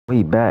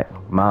We back,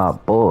 my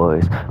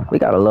boys. We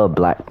got a little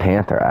Black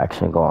Panther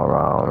action going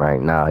on right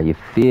now. You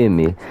feel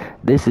me?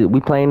 We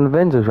playing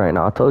Avengers right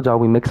now. I told y'all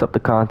we mix up the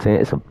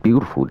content. It's a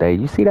beautiful day.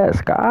 You see that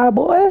sky,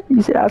 boy?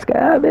 You see that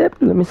sky, bitch?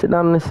 Let me sit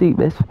down in the seat,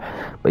 bitch.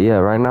 But yeah,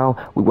 right now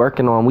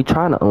we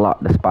trying to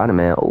unlock the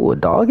Spider-Man. Oh, a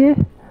doggy?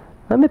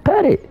 Let me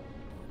pet it.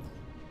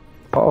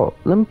 Paul,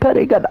 let me pet it.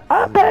 He got the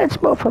eye patch,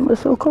 motherfucker.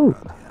 It's so cool.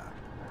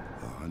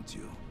 I'll hunt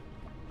you.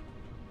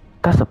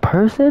 That's a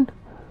person?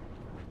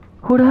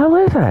 Who the hell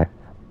is that?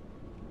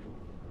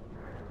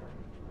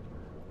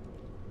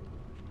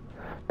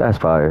 That's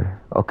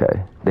fire.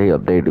 Okay. They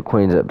updated the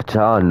Queens up, but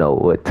y'all know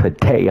what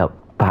today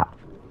about.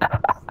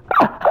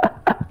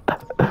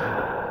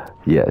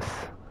 Yes.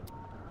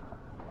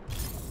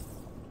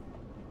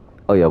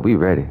 Oh yeah, we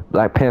ready.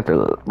 Black Panther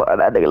boy,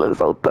 that nigga looks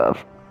so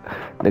tough.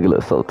 Nigga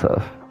looks so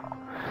tough.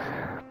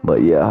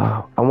 But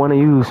yeah, I wanna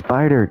use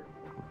Spider.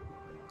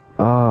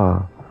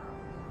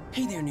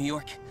 Hey there, New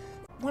York.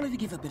 Wanted to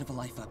give a bit of a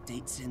life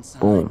update since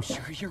Boom. I'm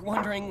sure you're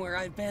wondering where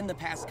I've been the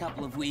past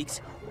couple of weeks.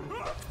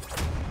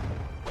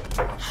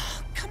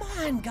 Come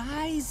on,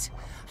 guys.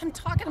 I'm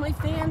talking to my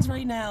fans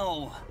right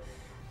now.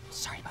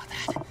 Sorry about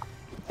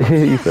that.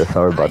 You feel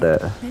sorry about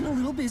that. I've been a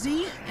little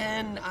busy,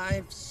 and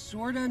I've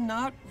sorta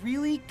not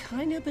really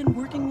kinda been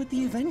working with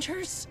the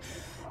Avengers.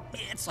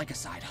 It's like a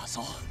side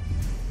hustle.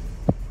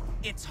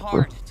 It's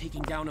hard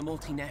taking down a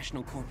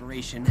multinational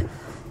corporation,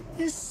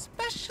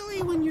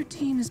 especially when your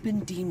team has been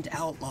deemed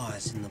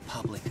outlaws in the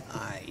public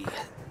eye.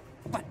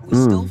 But we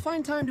still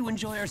find time to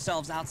enjoy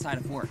ourselves outside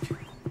of work.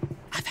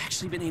 I've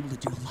actually been able to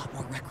do a lot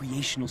more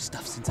recreational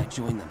stuff since I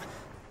joined them.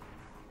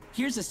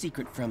 Here's a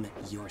secret from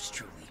yours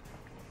truly.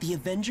 The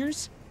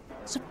Avengers?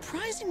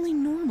 Surprisingly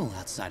normal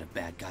outside of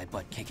bad guy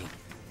butt kicking.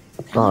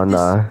 They're like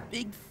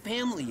this big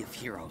family of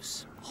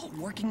heroes, all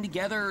working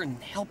together and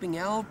helping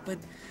out, but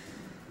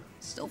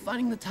still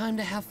finding the time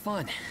to have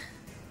fun.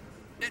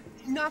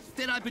 Not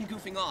that I've been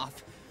goofing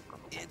off.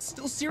 It's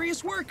still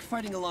serious work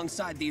fighting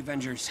alongside the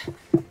Avengers.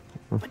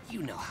 But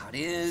you know how it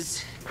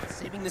is.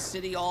 Saving the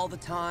city all the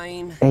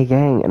time. Hey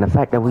gang, and the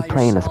fact that we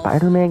playing a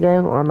Spider-Man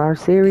game on our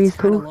series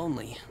too,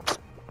 lonely.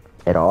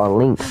 it all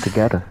links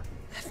together.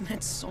 I've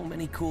met so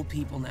many cool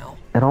people now.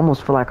 It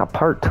almost feel like a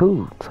part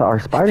 2 to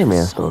our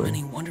Spider-Man so story.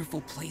 many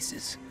wonderful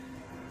places.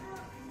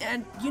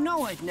 And you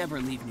know I'd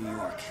never leave New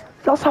York.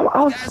 That's how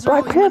I was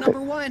Black Panther.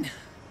 Number one.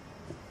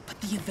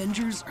 But the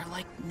Avengers are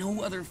like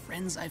no other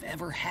friends I've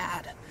ever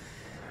had.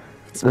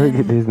 It's Look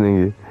at this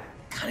nigga.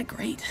 Kinda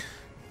great.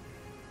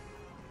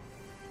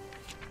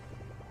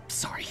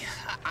 Sorry,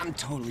 I'm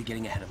totally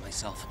getting ahead of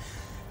myself.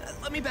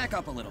 Let me back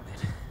up a little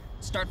bit.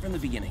 Start from the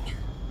beginning.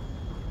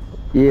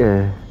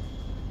 Yeah.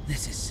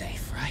 This is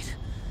safe, right?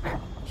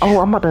 Oh,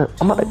 I'm about to.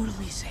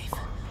 Totally safe.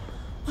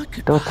 What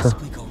could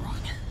possibly go wrong?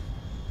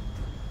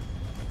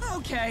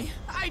 Okay,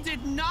 I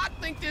did not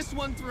think this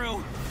one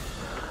through.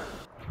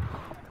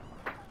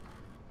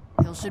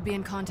 Hill should be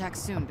in contact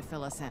soon to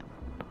fill us in.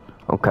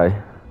 Okay.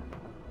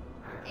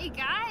 Hey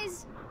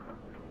guys,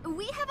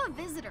 we have a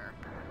visitor.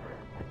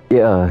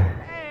 Yeah.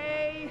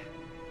 Hey.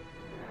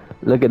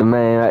 Look at the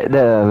man right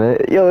there, man.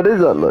 Yo, this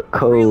look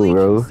cool, really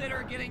bro.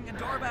 Consider getting a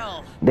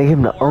doorbell. They give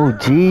him the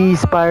OG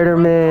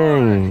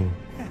Spider-Man.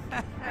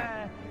 Can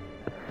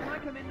I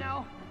come in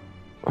now?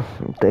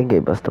 They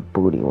gave us the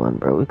booty one,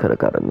 bro. We could have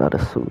got another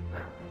suit.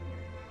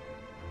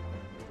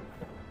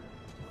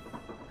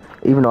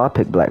 Even though I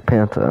picked Black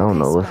Panther, I don't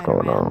know what's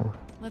going on.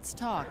 Let's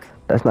talk.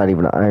 That's not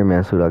even an Iron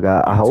Man suit I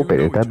got. I hope it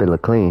is. That bit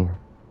look clean.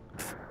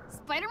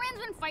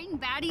 Spider-Man's been fighting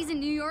baddies in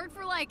New York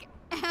for like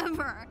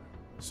ever.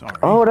 Sorry.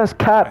 Oh, that's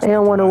Cap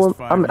and Wonder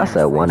Woman. I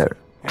said Wonder.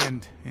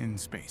 And in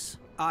space.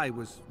 I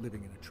was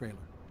living in a trailer.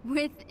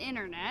 With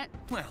internet.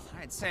 Well,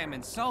 I'd say I'm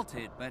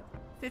insulted, but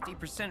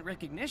 50%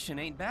 recognition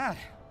ain't bad.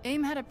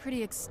 AIM had a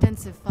pretty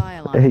extensive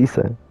file on He it.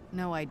 said.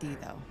 No ID,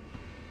 though.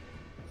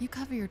 You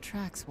cover your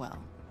tracks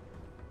well.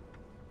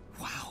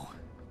 Wow.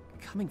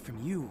 Coming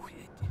from you,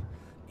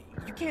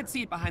 you can't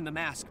see it behind the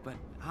mask, but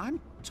I'm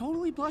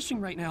totally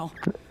blushing right now.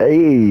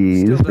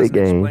 Hey, Still this big doesn't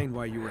game. explain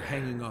why you were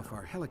hanging off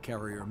our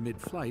helicarrier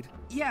mid-flight.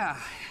 Yeah,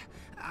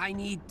 I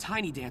need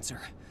Tiny Dancer.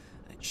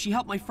 She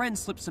helped my friend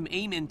slip some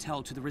AIM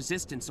intel to the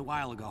Resistance a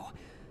while ago.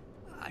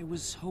 I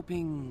was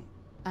hoping...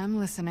 I'm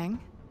listening.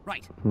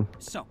 Right.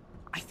 So,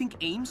 I think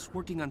AIM's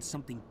working on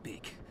something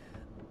big.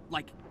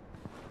 Like...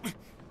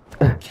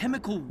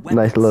 chemical weapons.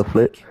 Nice little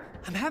flip.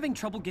 I'm having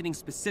trouble getting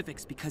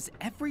specifics because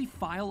every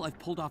file I've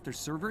pulled off their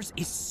servers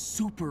is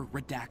super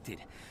redacted.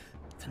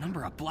 The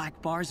number of black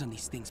bars on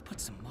these things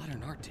puts some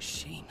modern art to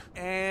shame.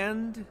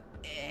 And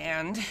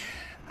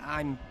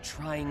I'm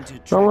trying to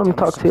Don't let me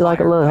talk to you like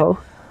a little hoe.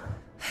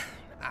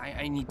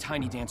 I need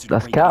Tiny Dancer to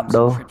That's break Cap AIM's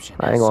though. encryption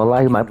I ain't so gonna lie,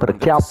 we you can might put a go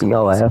into cap in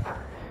your facilities. ass.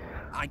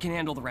 I can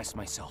handle the rest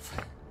myself.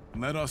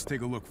 Let us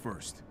take a look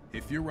first.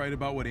 If you're right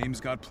about what AIM's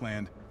got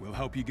planned, we'll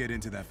help you get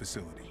into that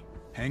facility.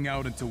 Hang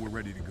out until we're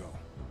ready to go.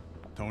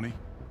 Tony?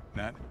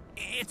 Nat?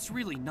 It's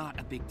really not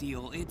a big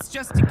deal. It's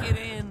just to get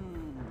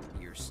in.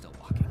 You're still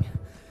walking.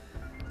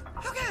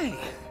 Okay.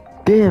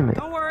 Damn it.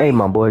 Don't worry. Hey,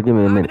 my boy, give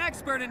me a I'm minute. an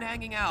expert in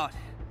hanging out.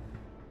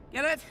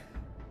 Get it?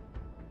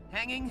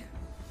 Hanging?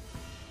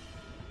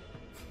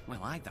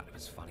 Well, I thought it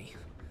was funny.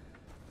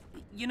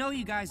 You know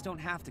you guys don't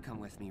have to come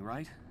with me,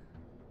 right?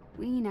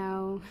 We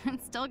know.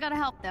 Still gotta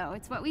help, though.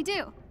 It's what we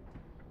do.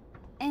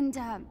 And,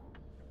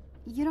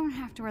 you don't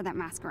have to wear that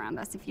mask around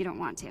us if you don't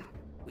want to.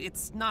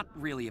 It's not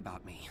really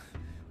about me.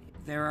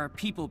 There are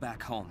people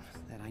back home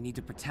that I need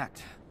to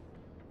protect.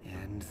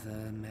 And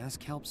the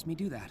mask helps me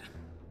do that.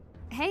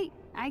 Hey,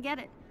 I get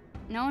it.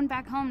 No one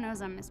back home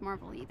knows I'm Miss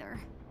Marvel either.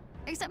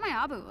 Except my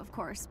Abu, of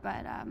course,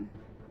 but,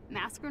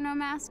 mask or no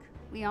mask,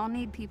 we all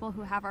need people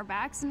who have our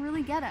backs and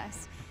really get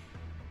us.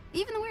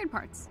 Even the weird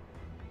parts.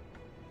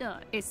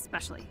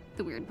 Especially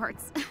the weird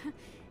parts.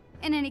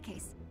 In any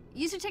case,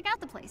 you should check out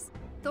the place.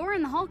 Thor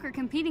and the Hulk are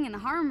competing in the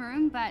harm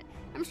room, but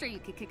I'm sure you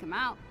could kick them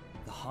out.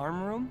 The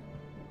harm room?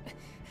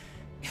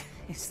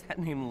 Is that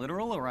name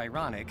literal or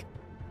ironic?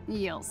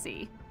 You'll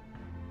see.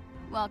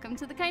 Welcome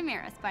to the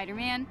Chimera,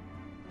 Spider-Man.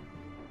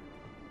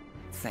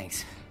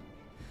 Thanks.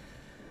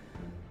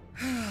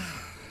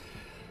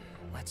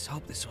 Let's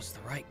hope this was the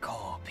right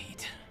call,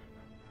 Pete.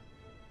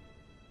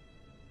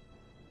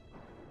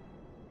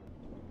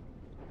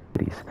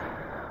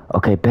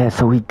 Okay, bet.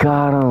 So we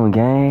got him,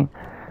 gang.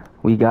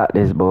 We got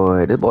this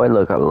boy. This boy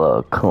look a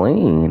little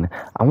clean.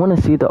 I want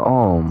to see the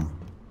I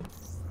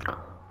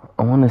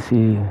want to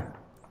see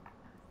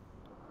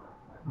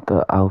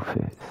the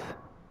outfits.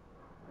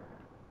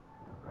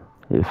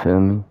 You feel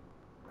me?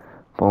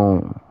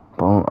 Boom,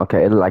 boom.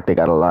 Okay, it look like they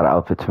got a lot of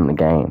outfits from the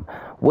game,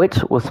 which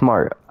was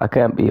smart. I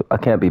can't be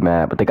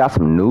mad. But they got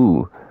some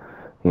new.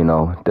 You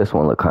know, this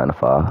one look kind of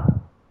fire.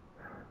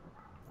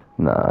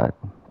 Nah,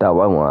 that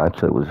white one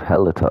actually was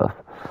hella tough.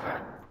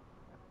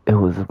 It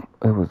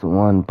was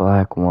one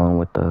black one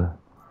with the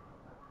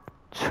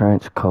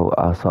trench coat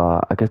I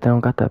saw. I guess they don't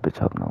got that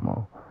bitch up no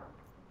more.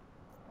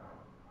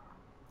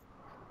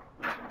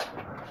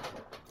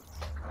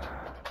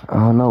 I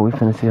don't know. We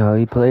finna see how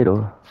he played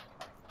though.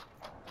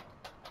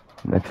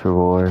 Next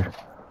reward.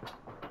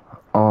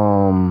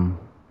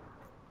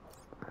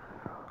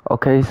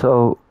 Okay,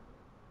 so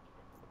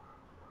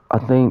I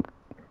think.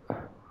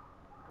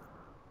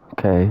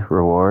 Okay,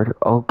 reward.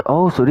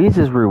 Oh, so these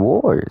is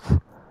rewards.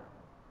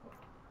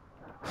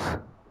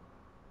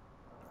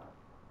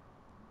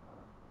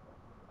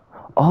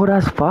 Oh,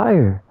 that's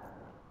fire.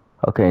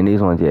 Okay, and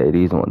these ones, yeah,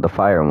 the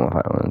fire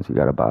ones you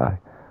gotta buy.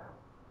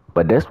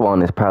 But this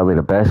one is probably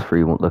the best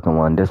free looking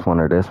one. This one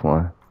or this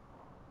one.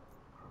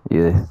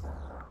 Yeah.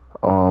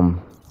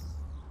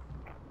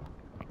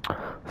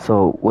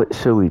 So what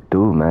should we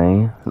do,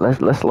 man?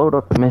 Let's load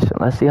up the mission.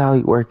 Let's see how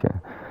he working.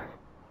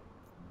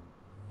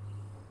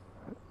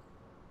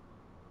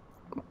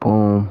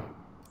 Boom.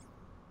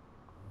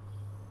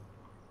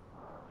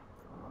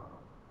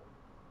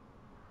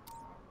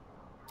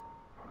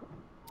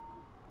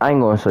 I ain't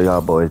gonna show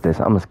y'all boys this.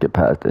 I'm gonna skip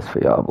past this for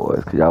y'all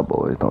boys, cause y'all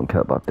boys don't care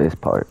about this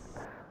part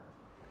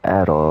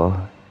at all.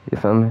 You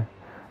feel me?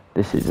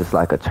 This is just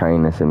like a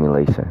training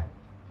simulation.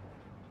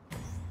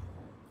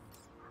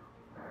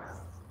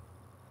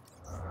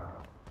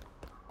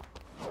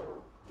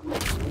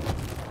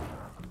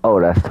 Oh,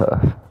 that's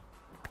tough.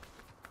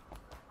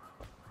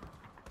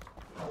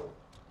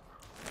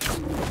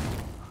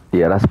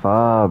 Yeah, that's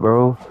fire,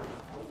 bro.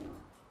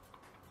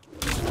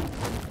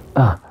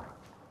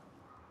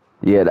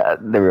 Yeah,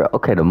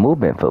 okay, the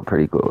movement felt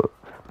pretty good.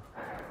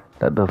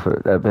 That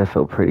bit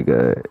felt pretty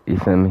good. You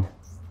feel me?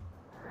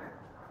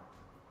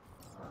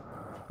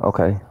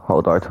 Okay,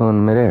 hold R2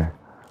 in midair.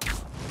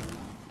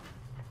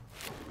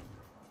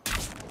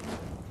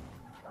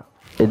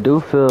 It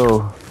do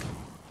feel...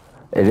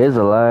 It is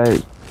a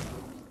lag.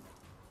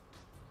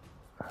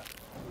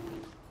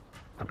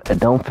 It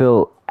don't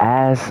feel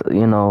as,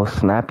 you know,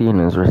 snappy and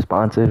as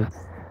responsive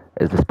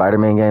as the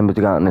Spider-Man game, but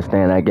you gotta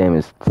understand that game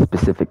is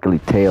specifically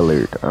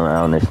tailored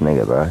around this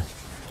nigga, bro.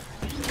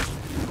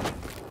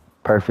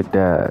 Perfect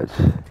dodge.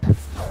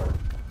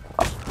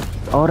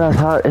 Oh, that's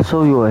how it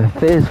show you a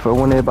fist for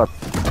when they about.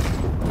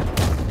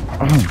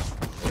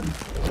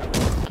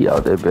 Get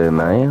out there, bit,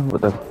 man.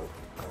 What the?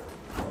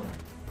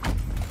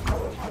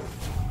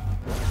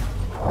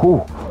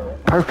 Whew.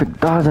 Perfect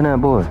dodging that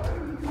boy.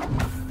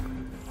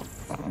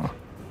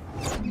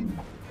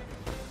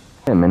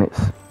 10 minutes.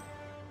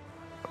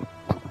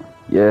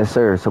 Yes,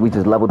 sir. So we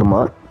just leveled him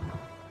up.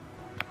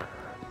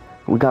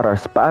 We got our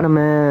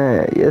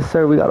Spider-Man. Yes,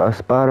 sir. We got our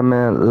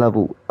Spider-Man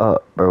level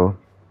up, bro.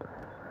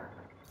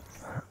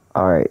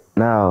 Alright.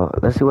 Now,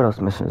 let's see what else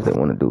missions they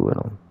want to do with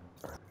him.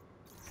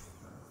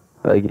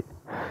 Like,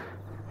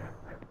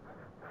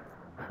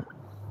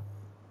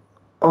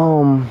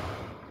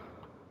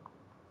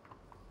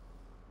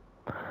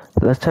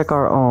 let's check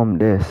our,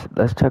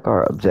 let's check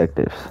our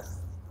objectives.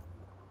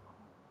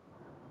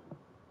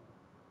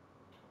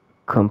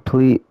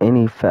 Complete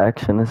any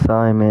faction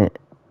assignment.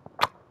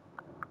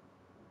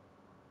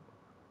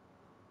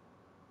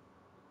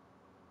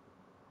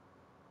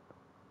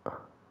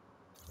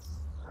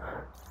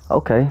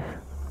 Okay.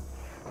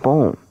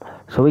 Boom.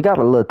 So we got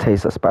a little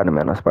taste of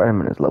Spider-Man. Now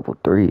Spider-Man is level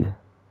 3.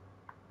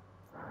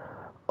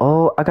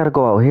 Oh, I gotta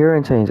go out here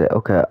and change it.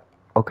 Okay.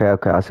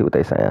 I see what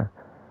they saying.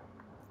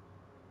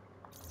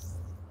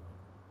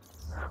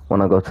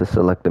 When I go to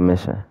select the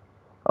mission.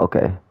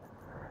 Okay.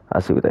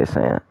 I see what they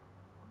saying.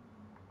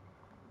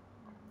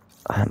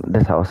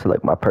 This how I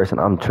select my person.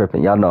 I'm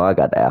tripping. Y'all know I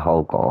got that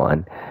whole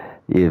going.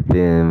 You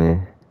feel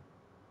me?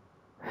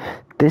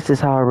 This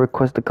is how I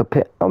request a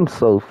compare. I'm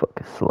so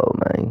fucking slow,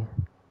 man.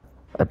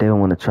 I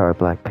didn't want to try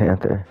Black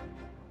Panther.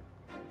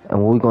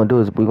 And what we're gonna do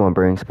is we're gonna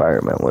bring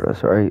Spider-Man with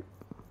us, right?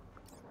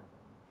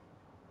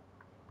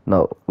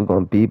 No, we're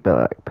gonna be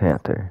Black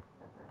Panther.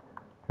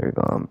 We're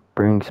gonna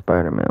bring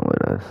Spider-Man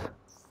with us.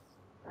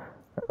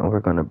 And we're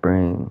gonna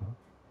bring...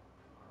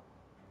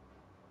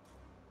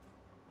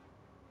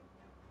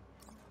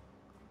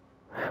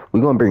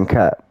 We're gonna bring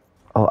Cap.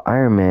 Oh,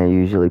 Iron Man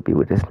usually be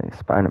with this nigga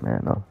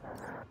Spider-Man, though.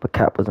 But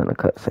Cap was in the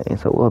cutscene,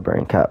 so we'll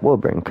bring Cap. We'll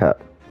bring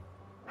Cap.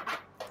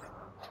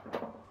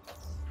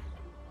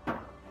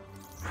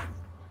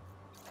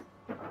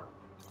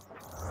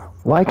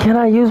 Why can't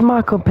I use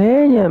my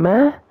companion,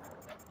 man?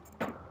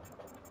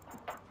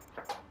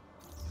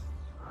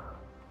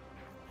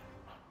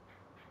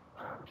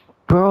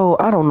 Bro,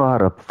 I don't know how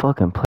to fucking play.